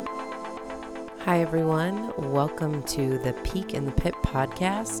Hi, everyone. Welcome to the Peak in the Pit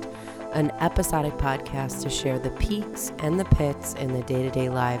podcast, an episodic podcast to share the peaks and the pits in the day-to-day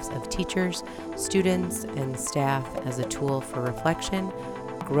lives of teachers, students, and staff as a tool for reflection,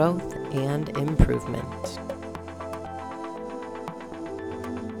 growth, and improvement.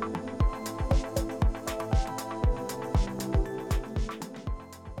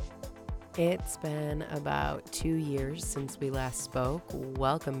 It's been about 2 years since we last spoke.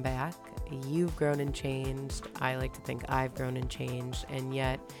 Welcome back. You've grown and changed. I like to think I've grown and changed. And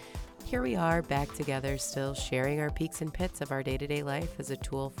yet, here we are back together, still sharing our peaks and pits of our day-to-day life as a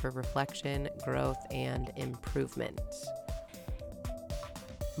tool for reflection, growth, and improvement.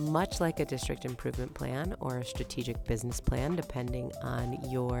 Much like a district improvement plan or a strategic business plan, depending on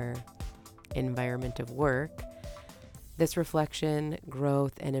your environment of work, this reflection,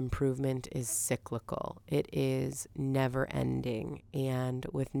 growth, and improvement is cyclical. It is never ending, and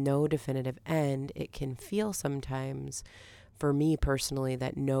with no definitive end, it can feel sometimes, for me personally,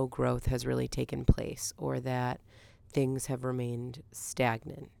 that no growth has really taken place, or that things have remained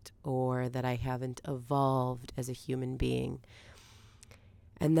stagnant, or that I haven't evolved as a human being.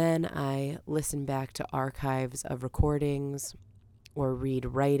 And then I listen back to archives of recordings, or read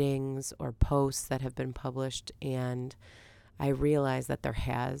writings or posts that have been published, and I realize that there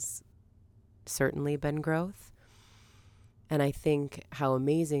has certainly been growth. And I think how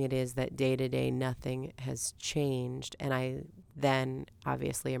amazing it is that day to day nothing has changed. And I then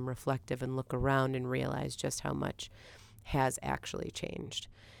obviously am reflective and look around and realize just how much has actually changed.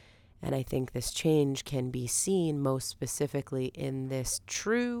 And I think this change can be seen most specifically in this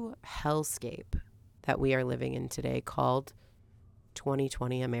true hellscape that we are living in today called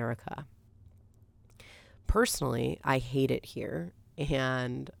 2020 America. Personally, I hate it here,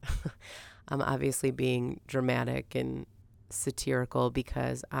 and I'm obviously being dramatic and satirical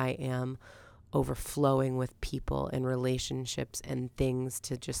because I am overflowing with people and relationships and things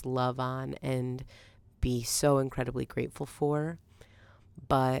to just love on and be so incredibly grateful for.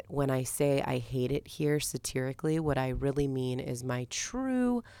 But when I say I hate it here satirically, what I really mean is my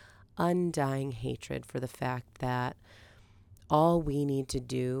true, undying hatred for the fact that all we need to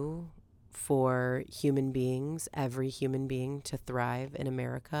do for human beings, every human being, to thrive in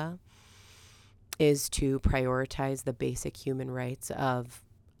America is to prioritize the basic human rights of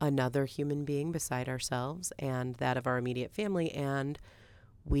another human being beside ourselves and that of our immediate family. And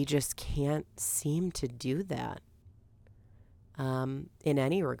we just can't seem to do that in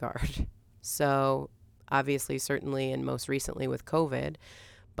any regard. So obviously, certainly, and most recently with COVID,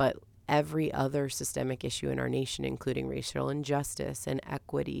 but every other systemic issue in our nation, including racial injustice and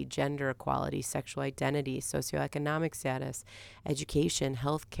equity, gender equality, sexual identity, socioeconomic status, education,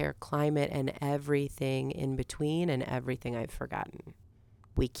 healthcare, climate, and everything in between and everything I've forgotten.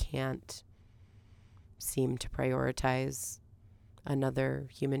 We can't seem to prioritize another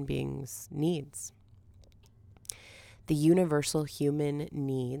human being's needs. The universal human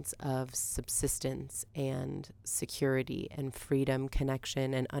needs of subsistence and security and freedom,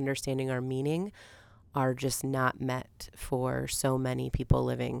 connection, and understanding our meaning are just not met for so many people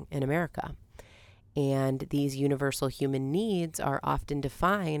living in America. And these universal human needs are often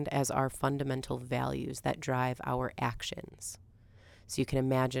defined as our fundamental values that drive our actions. So you can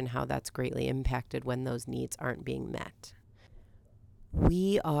imagine how that's greatly impacted when those needs aren't being met.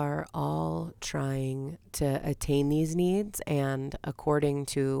 We are all trying to attain these needs, and according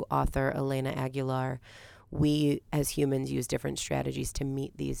to author Elena Aguilar, we as humans use different strategies to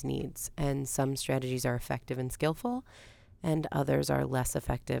meet these needs, and some strategies are effective and skillful, and others are less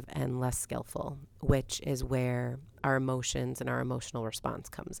effective and less skillful, which is where our emotions and our emotional response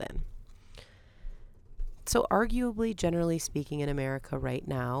comes in. So arguably, generally speaking, in America right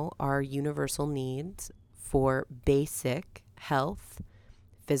now, our universal needs for basic health,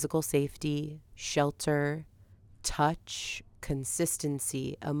 physical safety, shelter, touch,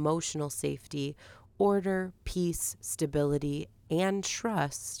 consistency, emotional safety, order, peace, stability, and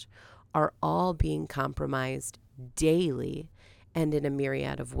trust are all being compromised daily and in a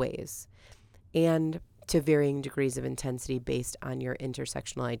myriad of ways, and to varying degrees of intensity based on your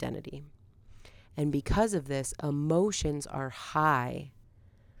intersectional identity. And because of this, emotions are high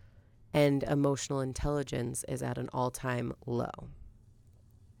and emotional intelligence is at an all-time low.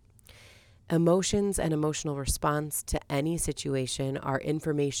 Emotions and emotional response to any situation are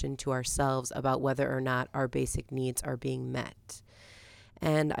information to ourselves about whether or not our basic needs are being met.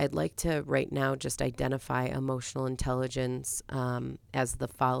 And I'd like to right now just identify emotional intelligence as the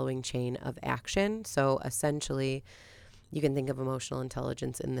following chain of action. So essentially, you can think of emotional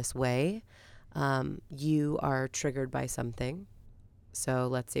intelligence in this way. You are triggered by something. So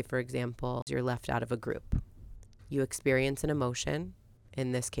let's say, for example, you're left out of a group. You experience an emotion.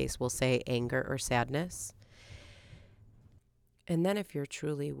 In this case, we'll say anger or sadness. And then if you're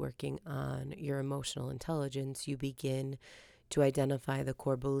truly working on your emotional intelligence, you begin to identify the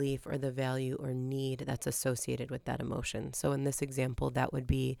core belief or the value or need that's associated with that emotion. So in this example, that would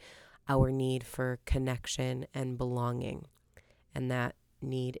be our need for connection and belonging. And that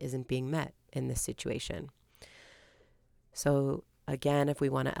need isn't being met in this situation. So again, if we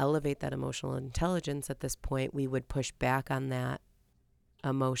want to elevate that emotional intelligence at this point, we would push back on that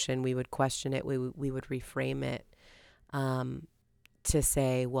emotion. We would question it. We would reframe it to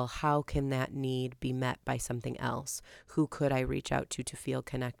say, well, how can that need be met by something else? Who could I reach out to feel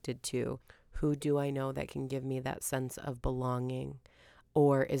connected to? Who do I know that can give me that sense of belonging?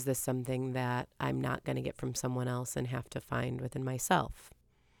 Or is this something that I'm not going to get from someone else and have to find within myself?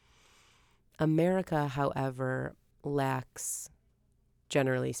 America, however,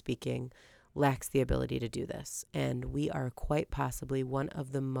 generally speaking, lacks the ability to do this. And we are quite possibly one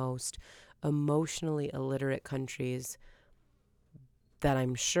of the most emotionally illiterate countries that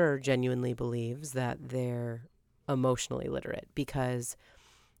I'm sure genuinely believes that they're emotionally literate, because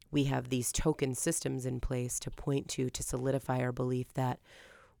we have these token systems in place to point to solidify our belief that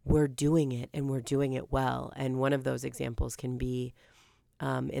we're doing it and we're doing it well. And one of those examples can be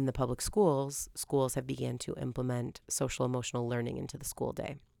in the public schools. Schools have began to implement social emotional learning into the school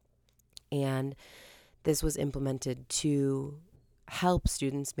day. And this was implemented to help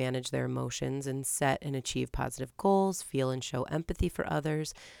students manage their emotions and set and achieve positive goals, feel and show empathy for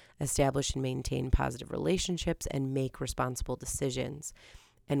others, establish and maintain positive relationships, and make responsible decisions.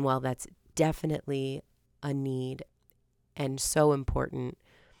 And while that's definitely a need and so important,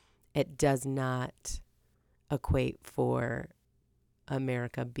 it does not equate for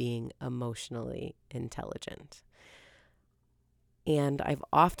America being emotionally intelligent. And I've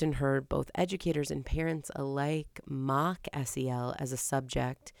often heard both educators and parents alike mock SEL as a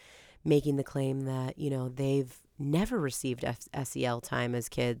subject, making the claim that, they've never received SEL time as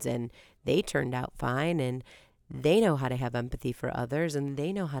kids and they turned out fine and they know how to have empathy for others and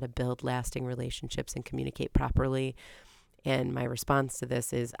they know how to build lasting relationships and communicate properly. And my response to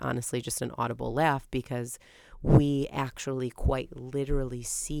this is honestly just an audible laugh, because we actually quite literally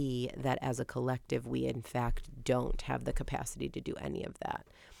see that as a collective, we in fact don't have the capacity to do any of that.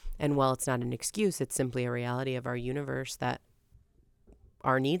 And while it's not an excuse, it's simply a reality of our universe that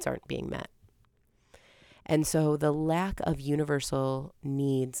our needs aren't being met. And so the lack of universal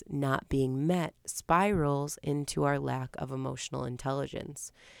needs not being met spirals into our lack of emotional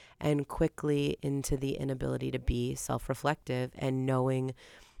intelligence and quickly into the inability to be self-reflective and knowing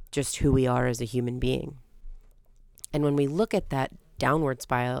just who we are as a human being. And when we look at that downward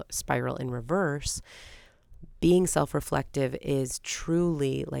spiral in reverse, being self-reflective is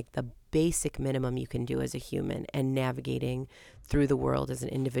truly like the basic minimum you can do as a human, and navigating through the world as an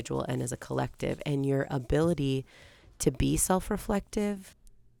individual and as a collective. And your ability to be self-reflective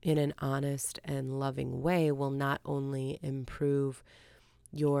in an honest and loving way will not only improve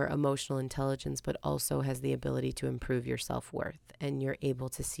your emotional intelligence, but also has the ability to improve your self-worth. And you're able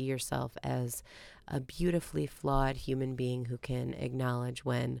to see yourself as a beautifully flawed human being who can acknowledge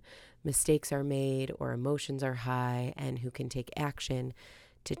when mistakes are made or emotions are high, and who can take action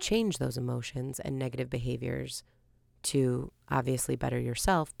to change those emotions and negative behaviors to obviously better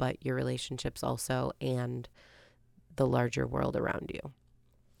yourself, but your relationships also, and the larger world around you.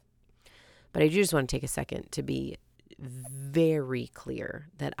 But I do just want to take a second to be very clear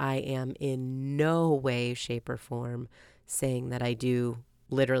that I am in no way, shape, or form saying that I do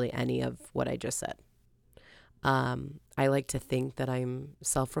literally any of what I just said. I like to think that I'm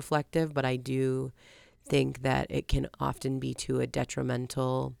self-reflective, but I do think that it can often be to a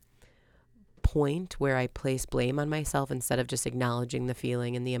detrimental point where I place blame on myself instead of just acknowledging the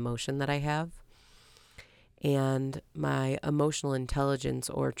feeling and the emotion that I have. And my emotional intelligence,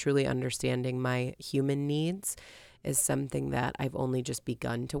 or truly understanding my human needs, is something that I've only just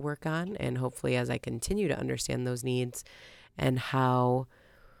begun to work on. And hopefully, as I continue to understand those needs and how,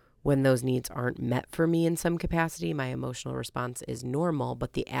 when those needs aren't met for me in some capacity, my emotional response is normal,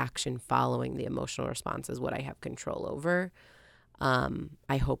 but the action following the emotional response is what I have control over.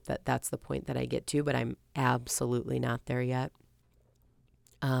 I hope that that's the point that I get to, but I'm absolutely not there yet.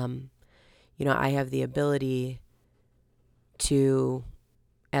 I have the ability to,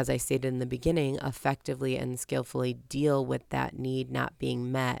 as I stated in the beginning, effectively and skillfully deal with that need not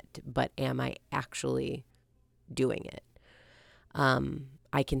being met, but am I actually doing it?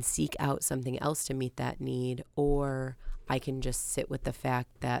 I can seek out something else to meet that need, or I can just sit with the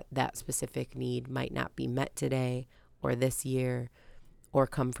fact that that specific need might not be met today or this year, or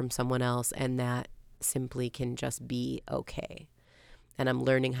come from someone else, and that simply can just be okay. And I'm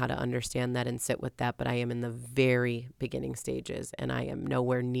learning how to understand that and sit with that, but I am in the very beginning stages, and I am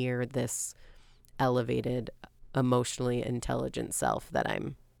nowhere near this elevated, emotionally intelligent self that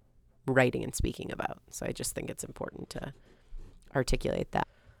I'm writing and speaking about. So I just think it's important to articulate that.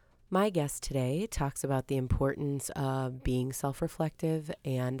 My guest today talks about the importance of being self-reflective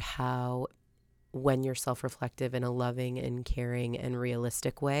and how when you're self-reflective in a loving and caring and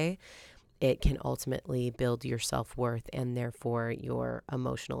realistic way, it can ultimately build your self-worth and therefore your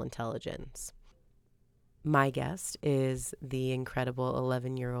emotional intelligence. My guest is the incredible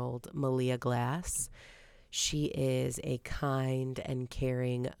 11-year-old Maliah Glass. She is a kind and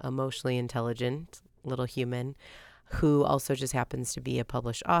caring, emotionally intelligent little human who also just happens to be a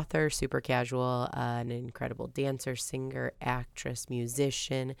published author, super casual, an incredible dancer, singer, actress,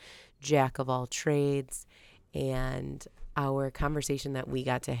 musician, jack of all trades. And our conversation that we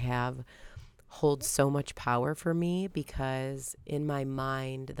got to have holds so much power for me because in my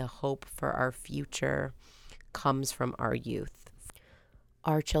mind, the hope for our future comes from our youth.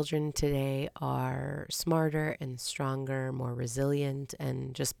 Our children today are smarter and stronger, more resilient,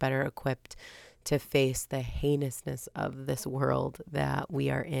 and just better equipped to face the heinousness of this world that we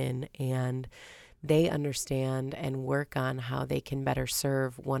are in. And they understand and work on how they can better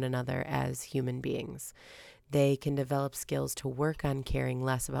serve one another as human beings. They can develop skills to work on caring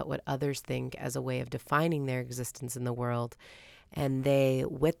less about what others think as a way of defining their existence in the world. And they,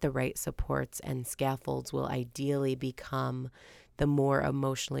 with the right supports and scaffolds, will ideally become the more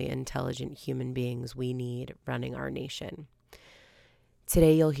emotionally intelligent human beings we need running our nation.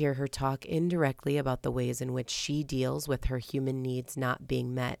 Today, you'll hear her talk indirectly about the ways in which she deals with her human needs not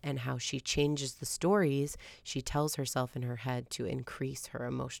being met and how she changes the stories she tells herself in her head to increase her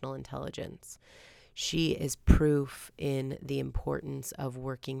emotional intelligence. She is proof in the importance of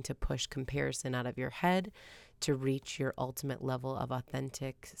working to push comparison out of your head to reach your ultimate level of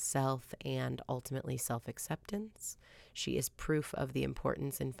authentic self and ultimately self-acceptance. She is proof of the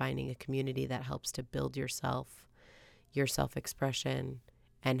importance in finding a community that helps to build yourself, your self-expression,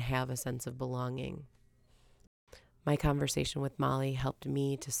 and have a sense of belonging. My conversation with Molly helped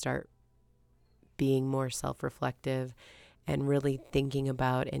me to start being more self-reflective and really thinking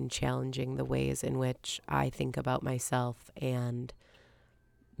about and challenging the ways in which I think about myself and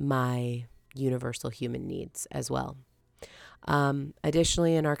my universal human needs as well.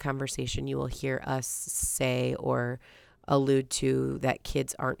 Additionally, in our conversation, you will hear us say or allude to that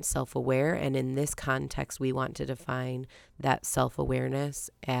kids aren't self-aware. And in this context, we want to define that self-awareness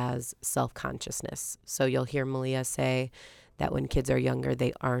as self-consciousness. So you'll hear Maliah say that when kids are younger,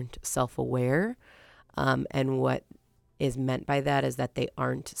 they aren't self-aware. And what is meant by that is that they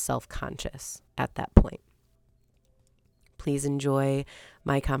aren't self-conscious at that point. Please enjoy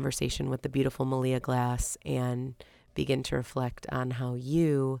my conversation with the beautiful Maliah Glass and begin to reflect on how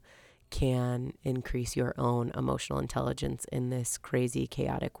you can increase your own emotional intelligence in this crazy,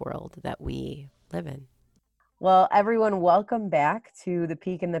 chaotic world that we live in. Well, everyone, welcome back to The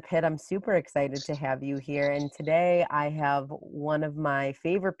Peak in the Pit. I'm super excited to have you here. And today I have one of my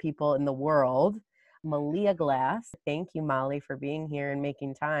favorite people in the world, Maliah Glass. Thank you, Molly, for being here and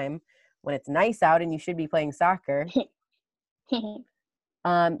making time when it's nice out and you should be playing soccer.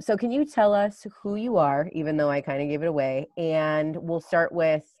 So can you tell us who you are, even though I kind of gave it away, and we'll start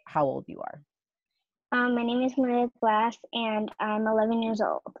with how old you are. My name is Maliah Glass, and I'm 11 years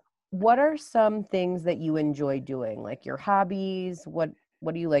old. What are some things that you enjoy doing, like your hobbies? What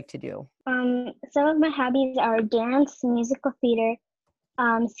do you like to do? Some of my hobbies are dance, musical theater,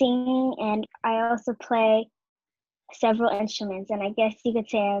 singing, and I also play several instruments, and I guess you could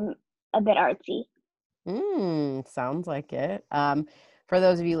say I'm a bit artsy. Sounds like it. For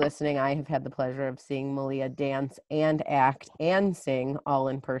those of you listening, I have had the pleasure of seeing Maliah dance and act and sing all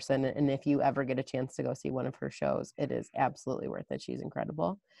in person. And if you ever get a chance to go see one of her shows, it is absolutely worth it. She's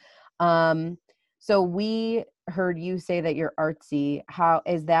incredible. So we heard you say that you're artsy. How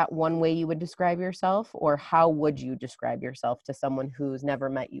is that one way you would describe yourself, or how would you describe yourself to someone who's never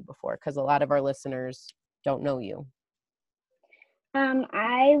met you before? Because a lot of our listeners don't know you.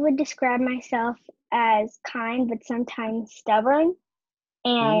 I would describe myself as kind, but sometimes stubborn,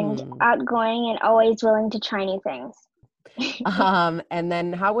 and outgoing, and always willing to try new things. And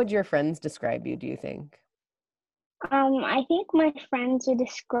then how would your friends describe you, do you think? I think my friends would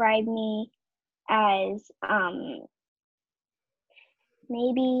describe me as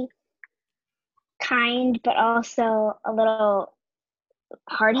maybe kind, but also a little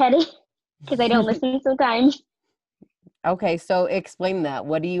hard-headed because I don't listen sometimes. Okay, so explain that.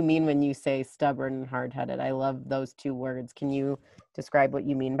 What do you mean when you say stubborn and hard-headed? I love those two words. Can you describe what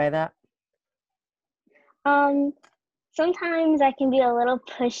you mean by that? Um, Sometimes I can be a little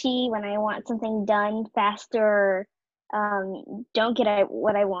pushy when I want something done faster, don't get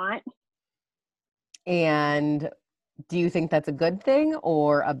what I want. And do you think that's a good thing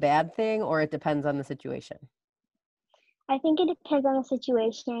or a bad thing, or it depends on the situation? I think it depends on the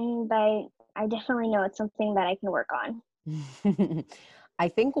situation, but I definitely know it's something that I can work on. I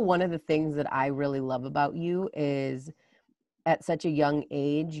think one of the things that I really love about you is at such a young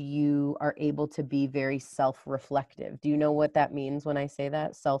age, you are able to be very self-reflective. Do you know what that means when I say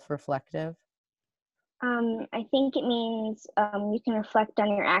that? Self-reflective? I think it means you can reflect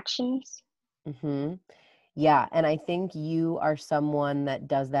on your actions. Mm-hmm. Yeah, and I think you are someone that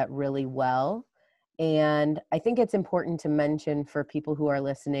does that really well. And I think it's important to mention for people who are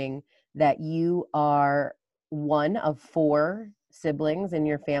listening that you are one of four siblings in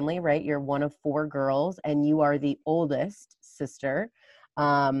your family, right? You're one of four girls, and you are the oldest sister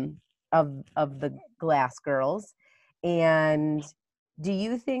um, of the Glass girls. And do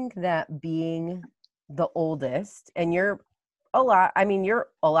you think that being the oldest, and you're a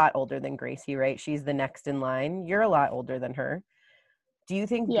lot older than Gracie, right? She's the next in line. You're a lot older than her. Do you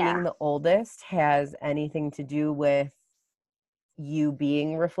think Yeah. being the oldest has anything to do with you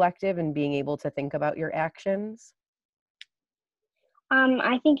being reflective and being able to think about your actions?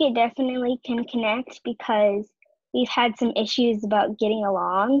 I think it definitely can connect because we've had some issues about getting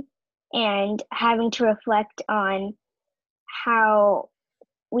along and having to reflect on how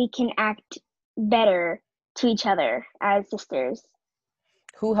we can act better to each other as sisters.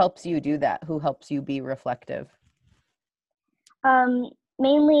 Who helps you do that? Who helps you be reflective? Um,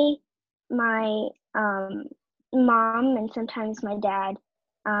 Mainly my mom and sometimes my dad.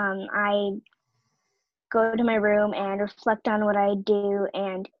 I go to my room and reflect on what I do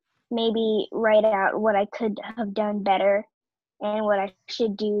and maybe write out what I could have done better and what I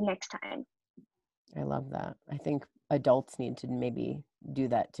should do next time. I love that. I think adults need to maybe do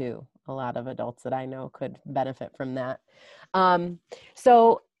that too. A lot of adults that I know could benefit from that. Um,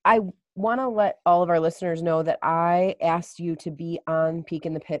 so I want to let all of our listeners know that I asked you to be on Peek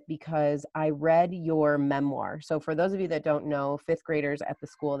in the Pit because I read your memoir. So for those of you that don't know, fifth graders at the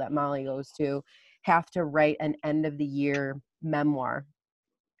school that Molly goes to have to write an end of the year memoir.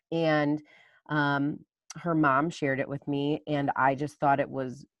 And um, her mom shared it with me, and I just thought it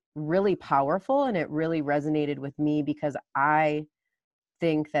was really powerful, and it really resonated with me because I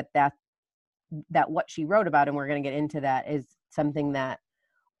think that what she wrote about, and we're going to get into that, is something that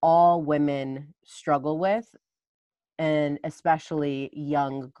all women struggle with, and especially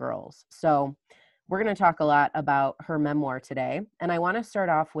young girls. So we're going to talk a lot about her memoir today, and I want to start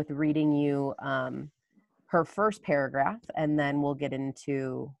off with reading you her first paragraph, and then we'll get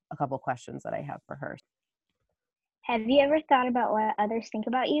into a couple questions that I have for her. Have you ever thought about what others think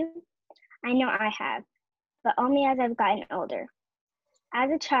about you? I know I have, but only as I've gotten older. As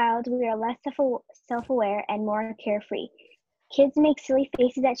a child, we are less self aware and more carefree. Kids make silly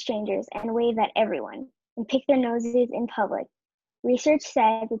faces at strangers and wave at everyone and pick their noses in public. Research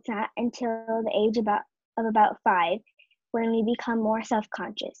says it's not until the age of about 5 when we become more self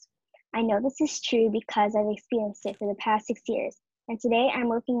conscious. I know this is true because I've experienced it for the past 6 years, and today I'm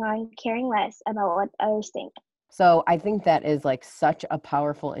working on caring less about what others think. So I think that is like such a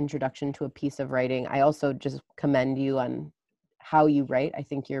powerful introduction to a piece of writing. I also just commend you on how you write. I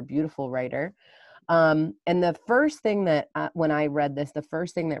think you're a beautiful writer. And the first thing that, when I read this, the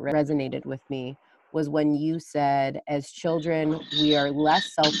first thing that resonated with me was when you said, as children, we are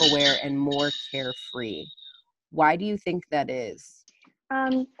less self aware and more carefree. Why do you think that is?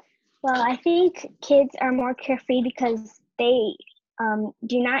 Um, well, I think kids are more carefree because they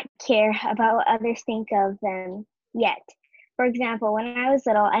do not care about what others think of them yet. For example, when I was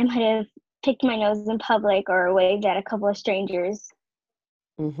little, I might have picked my nose in public or waved at a couple of strangers.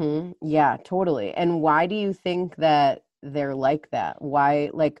 Mm-hmm. Yeah, totally. And why do you think that they're like that? Why,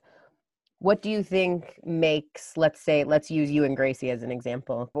 like, what do you think makes, let's use you and Gracie as an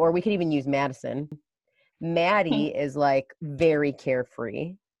example, or we could even use Madison. Maddie is like very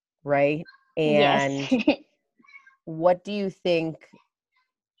carefree, right? Yes. And what do you think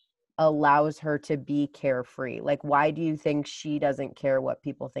allows her to be carefree? Like, why do you think she doesn't care what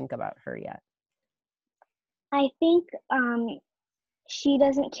people think about her yet? I think she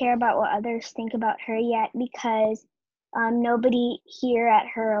doesn't care about what others think about her yet because nobody here at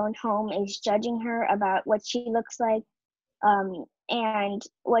her own home is judging her about what she looks like and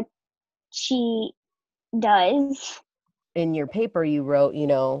what she does. In your paper, you wrote,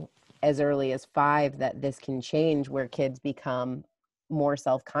 as early as 5 that this can change where kids become more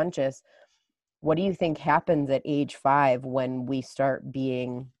self conscious. What do you think happens at age 5 when we start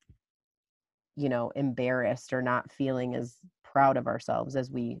being, embarrassed or not feeling as proud of ourselves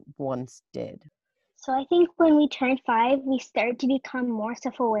as we once did? So I think when we turn 5, we start to become more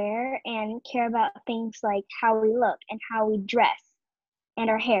self-aware and care about things like how we look and how we dress and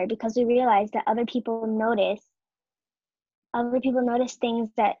our hair, because we realize that other people notice things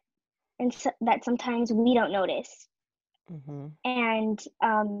that sometimes we don't notice. Hmm. And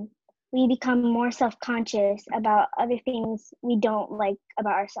we become more self-conscious about other things we don't like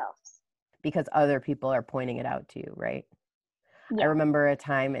about ourselves. Because other people are pointing it out to you, right? I Yeah. remember a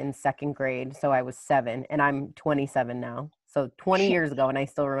time in second grade, so I was 7 and I'm 27 now. So 20 years ago, and I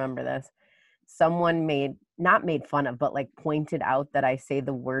still remember this. Someone not made fun of, but like pointed out that I say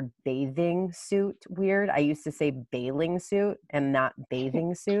the word bathing suit weird. I used to say bailing suit and not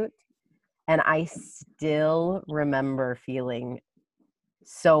bathing suit. And I still remember feeling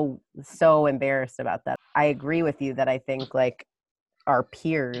so embarrassed about that. I agree with you that I think like our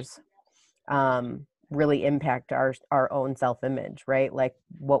peers really impact our own self-image, right? Like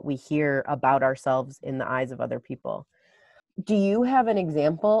what we hear about ourselves in the eyes of other people. Do you have an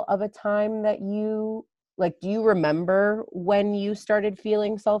example of a time that do you remember when you started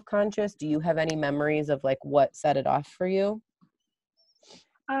feeling self-conscious? Do you have any memories of like what set it off for you?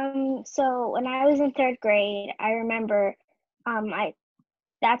 So when I was in third grade, I remember I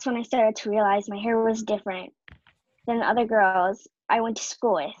that's when I started to realize my hair was different than the other girls I went to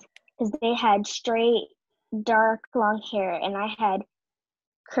school with, because they had straight, dark, long hair, and I had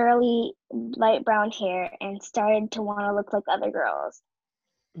curly, light brown hair and started to want to look like other girls.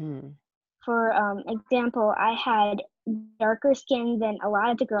 Mm. For example, I had darker skin than a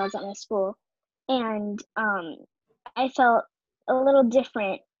lot of the girls at my school, and I felt a little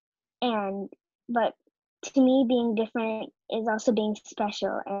different. And but to me, being different is also being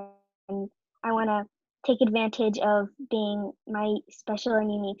special, and I want to take advantage of being my special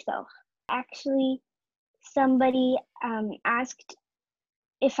and unique self. Actually, somebody asked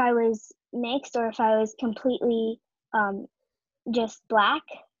if I was mixed or if I was completely um, just black,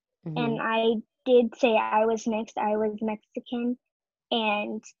 Hmm. and I did say I was mixed. I was Mexican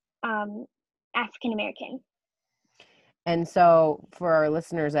and um, African American. And so for our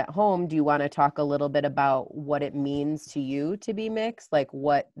listeners at home, do you want to talk a little bit about what it means to you to be mixed? Like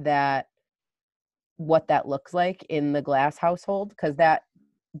what that looks like in the Glass household? Because that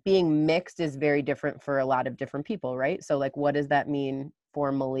being mixed is very different for a lot of different people, right? So like what does that mean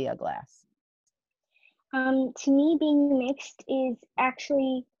for Maliah Glass? To me, being mixed is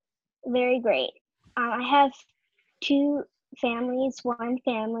actually very great. I have two families, one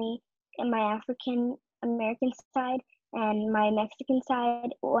family in my African American side and my Mexican side.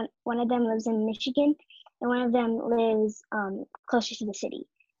 One of them lives in Michigan and one of them lives closer to the city.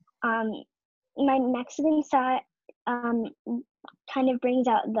 Um, my Mexican side um, kind of brings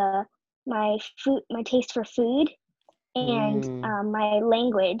out my taste for food and Mm, my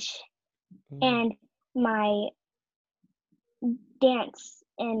language mm, and my dance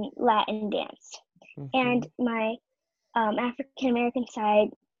and Latin dance. And mhm. my African American side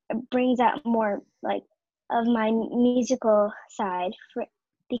brings out more like of my musical side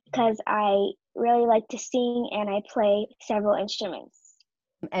because I really like to sing and I play several instruments.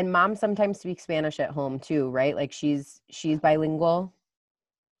 And mom sometimes speaks Spanish at home too, right? Like she's bilingual,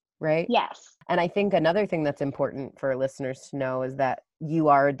 right? Yes. And I think another thing that's important for listeners to know is that you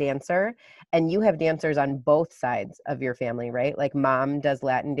are a dancer and you have dancers on both sides of your family, right? Like mom does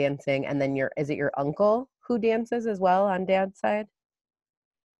Latin dancing and then is it your uncle who dances as well on dad's side?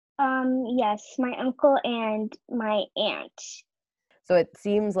 Yes, my uncle and my aunt. So it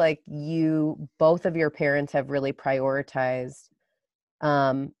seems like both of your parents have really prioritized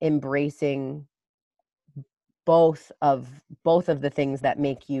embracing both of the things that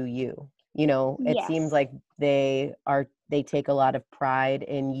make you you. It seems Yes. like they take a lot of pride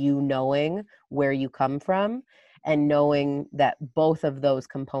in you knowing where you come from and knowing that both of those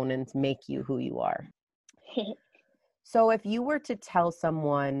components make you who you are. So if you were to tell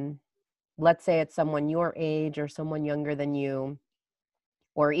someone, let's say it's someone your age or someone younger than you,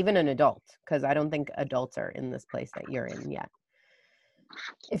 or even an adult, because I don't think adults are in this place that you're in yet.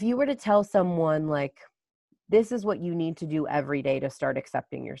 If you were to tell someone like this is what you need to do every day to start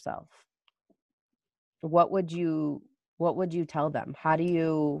accepting yourself, what would you tell them? How do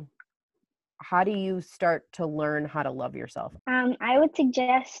you start to learn how to love yourself? I would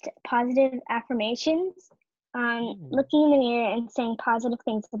suggest positive affirmations, Mm, looking in the mirror and saying positive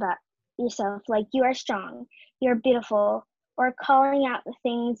things about yourself, like you are strong, you're beautiful, or calling out the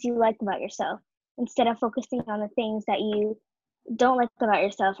things you like about yourself instead of focusing on the things that you don't like about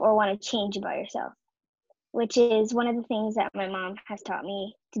yourself or want to change about yourself, which is one of the things that my mom has taught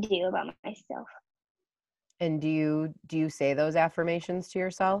me to do about myself. And do you say those affirmations to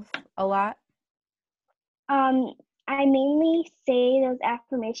yourself a lot? Um, I mainly say those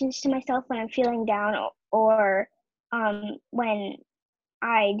affirmations to myself when I'm feeling down or when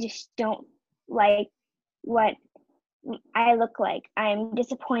I just don't like what I look like. I'm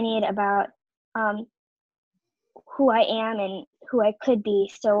disappointed about um, who I am and who I could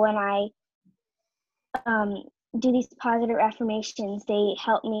be. So when I um, do these positive affirmations, they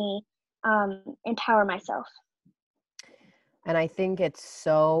help me empower myself. And I think it's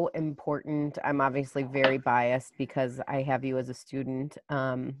so important. I'm obviously very biased because I have you as a student,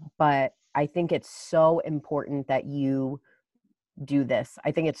 but I think it's so important that you do this.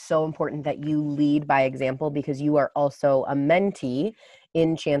 I think it's so important that you lead by example because you are also a mentee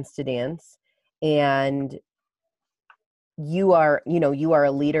in Chance to Dance, and you are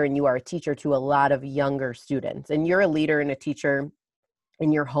a leader and you are a teacher to a lot of younger students, and you're a leader and a teacher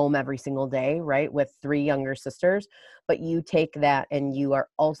in your home every single day, right? With 3 younger sisters, but you take that and you are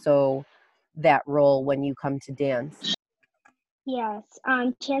also that role when you come to dance. Yes,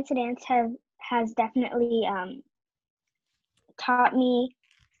 Chance to Dance has definitely taught me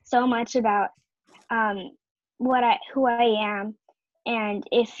so much about um, who I am, and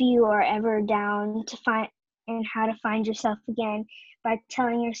if you are ever down to find and how to find yourself again by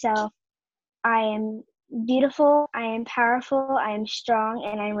telling yourself, I am beautiful, I am powerful, I am strong,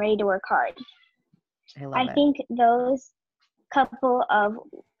 and I'm ready to work hard. I love I it. think those couple of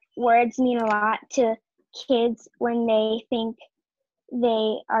words mean a lot to kids when they think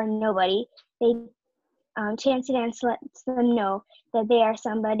they are nobody. They Chance to Dance lets them know that they are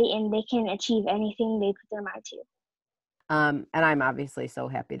somebody and they can achieve anything they put their mind to. And I'm obviously so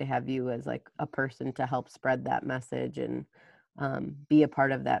happy to have you as like a person to help spread that message and be a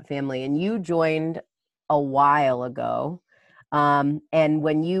part of that family. And you joined a while ago. And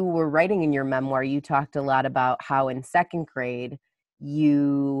when you were writing in your memoir, you talked a lot about how in second grade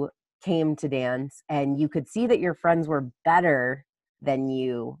you came to dance and you could see that your friends were better than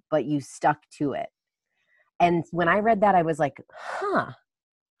you, but you stuck to it. And when I read that, I was like, huh,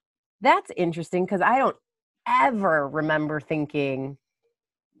 that's interesting because I don't ever remember thinking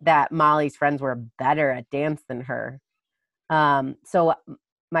that Molly's friends were better at dance than her. So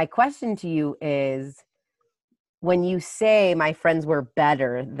my question to you is, when you say my friends were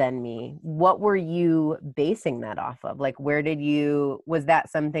better than me, what were you basing that off of? Like, was that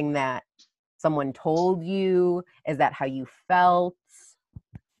something that someone told you? Is that how you felt?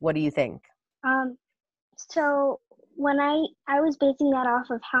 What do you think? Um, so when I was basing that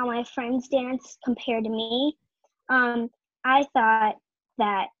off of how my friends dance compared to me, um, I thought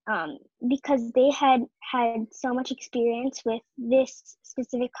that because they had so much experience with this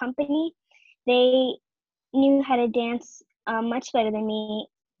specific company, they knew how to dance much better than me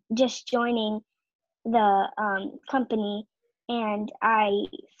just joining the company, and I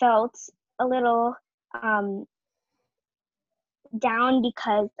felt a little um, down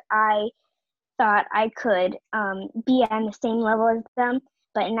because I thought I could be on the same level as them,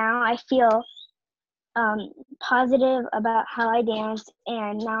 but now I feel um, positive about how I dance,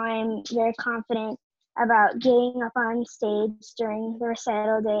 and now I'm very confident about getting up on stage during the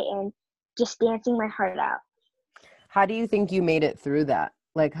recital day and just dancing my heart out. How do you think you made it through that?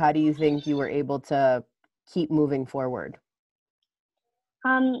 Like, how do you think you were able to keep moving forward?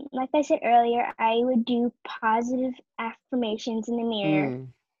 Like I said earlier, I would do positive affirmations in the mirror Mm,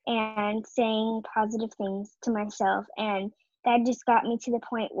 and saying positive things to myself, and that just got me to the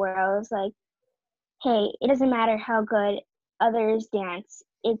point where I was like, hey, it doesn't matter how good others dance.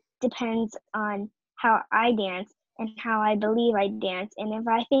 It depends on how I dance and how I believe I dance. And if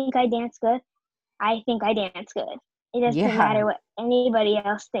I think I dance good, I think I dance good. It doesn't yeah, matter what anybody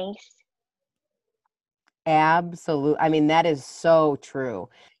else thinks. absolutely. I mean, that is so true.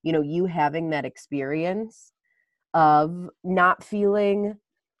 You having that experience of not feeling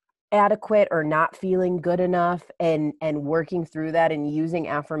adequate or not feeling good enough, and working through that and using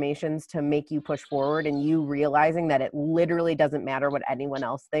affirmations to make you push forward, and you realizing that it literally doesn't matter what anyone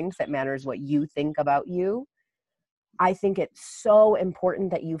else thinks, it matters what you think about you. I think it's so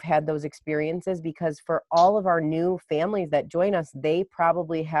important that you've had those experiences, because for all of our new families that join us, they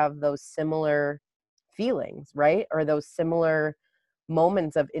probably have those similar feelings, right? Or those similar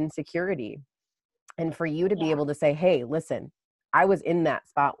moments of insecurity. And for you to be Yeah. able to say, hey, listen, I was in that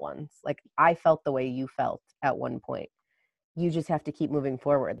spot once. Like, I felt the way you felt at one point. You just have to keep moving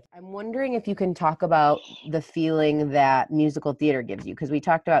forward. I'm wondering if you can talk about the feeling that musical theater gives you, because we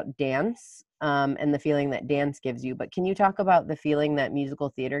talked about dance, and the feeling that dance gives you. But can you talk about the feeling that musical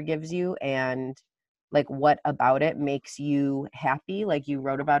theater gives you and like what about it makes you happy, like you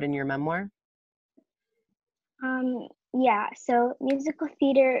wrote about in your memoir? Yeah, so musical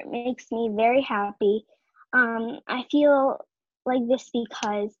theater makes me very happy. I feel like this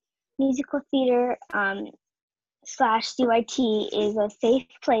because musical theater slash CYT is a safe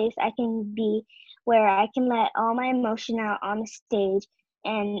place I can be where I can let all my emotion out on the stage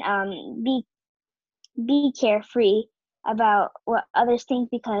and be carefree about what others think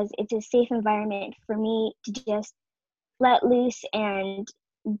because it's a safe environment for me to just let loose and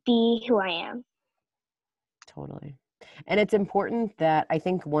be who I am. Totally. And it's important that I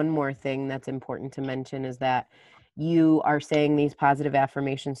think one more thing that's important to mention is that you are saying these positive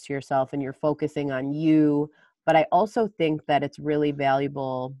affirmations to yourself and you're focusing on you. But I also think that it's really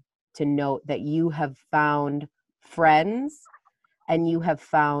valuable to note that you have found friends and you have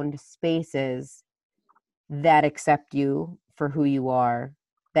found spaces that accept you for who you are,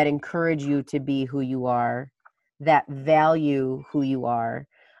 that encourage you to be who you are, that value who you are.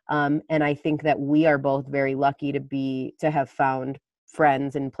 And I think that we are both very lucky to have found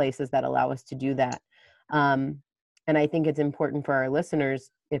friends and places that allow us to do that. And I think it's important for our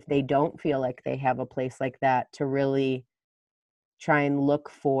listeners, if they don't feel like they have a place like that, to really try and look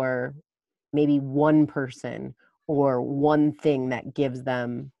for maybe one person or one thing that gives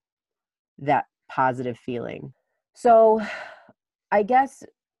them that positive feeling. So I guess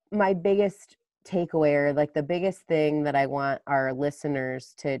my biggest takeaway, or like the biggest thing that I want our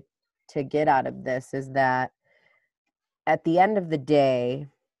listeners to get out of this, is that at the end of the day,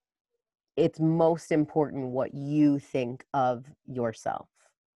 it's most important what you think of yourself,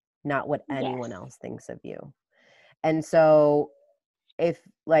 not what Yes. anyone else thinks of you. And so if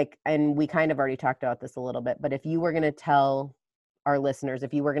like, and we kind of already talked about this a little bit, but if you were going to tell our listeners,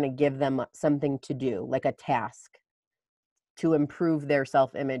 if you were going to give them something to do, like a task to improve their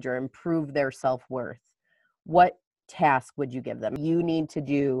self-image or improve their self-worth, what task would you give them? You need to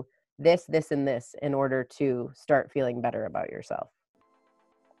do this, this, and this in order to start feeling better about yourself.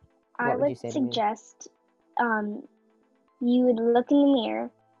 I What would would you say to me? suggest you would look in the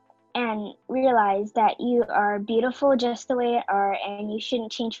mirror and realize that you are beautiful just the way you are and you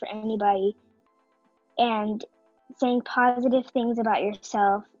shouldn't change for anybody, and saying positive things about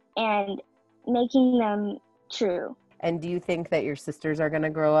yourself and making them true. And do you think that your sisters are going to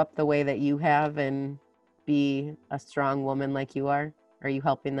grow up the way that you have and be a strong woman like you are? Are you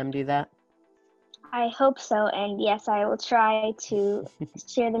helping them do that? I hope so, and yes, I will try to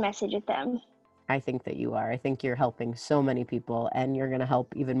share the message with them. I think that you are. I think you're helping so many people, and you're going to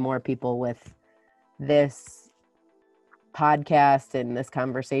help even more people with this podcast and this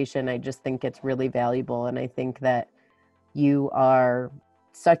conversation. I just think it's really valuable. And I think that you are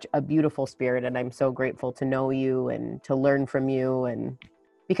such a beautiful spirit. And I'm so grateful to know you and to learn from you. And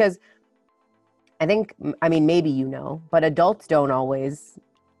because I think, I mean, maybe you know, but adults don't always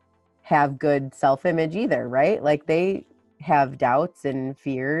have good self-image either, right? Like they have doubts and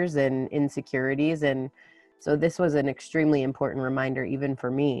fears and insecurities. And so this was an extremely important reminder, even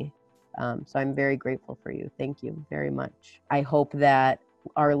for me. So I'm very grateful for you. Thank you very much. I hope that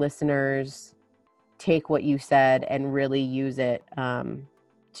our listeners take what you said and really use it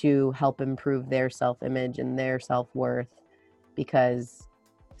to help improve their self-image and their self-worth, because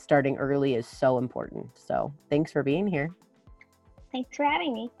starting early is so important. So thanks for being here. Thanks for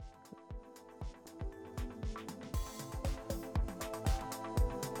having me.